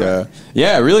 and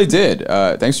yeah, I really did.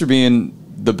 Thanks for being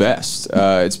the best.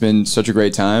 It's been such a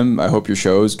great time. I hope your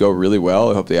shows go really well.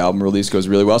 I hope the album release goes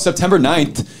really well. September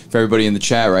 9th, for everybody in the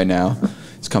chat right now.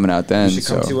 It's coming out then. You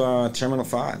should come to Terminal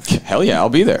 5. Hell yeah, I'll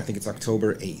be there. I think it's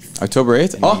October 8th. October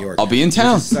 8th? Oh, New York. I'll be in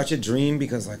town. It's such a dream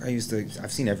because like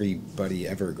I've seen everybody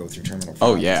ever go through Terminal 5.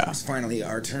 Oh yeah. It's finally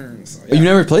our turn. So, yeah. You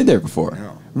never played there before?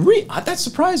 No. That's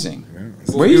surprising. Yeah.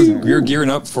 Well, we were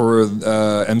gearing up for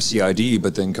MCID,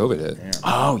 but then COVID hit. Yeah.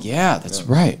 Oh yeah, that's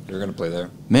right. They're gonna play there.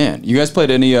 Man, you guys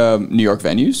played any New York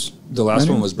venues? The last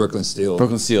one was Brooklyn Steel.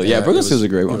 Brooklyn Steel, yeah, Brooklyn Steel's a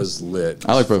great one. It was lit.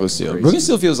 I like Brooklyn Steel. Crazy. Brooklyn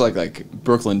Steel feels like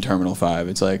Brooklyn Terminal 5.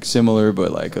 It's like similar,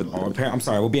 but like I'm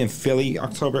sorry, we'll be in Philly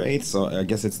October 8th, so I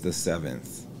guess it's the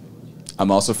 7th.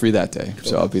 I'm also free that day,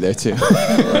 so I'll be there too. All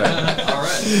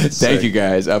right. Thank you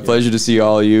guys. A pleasure to see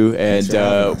all of you, and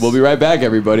we'll be right back,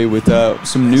 everybody, with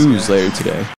some news later today.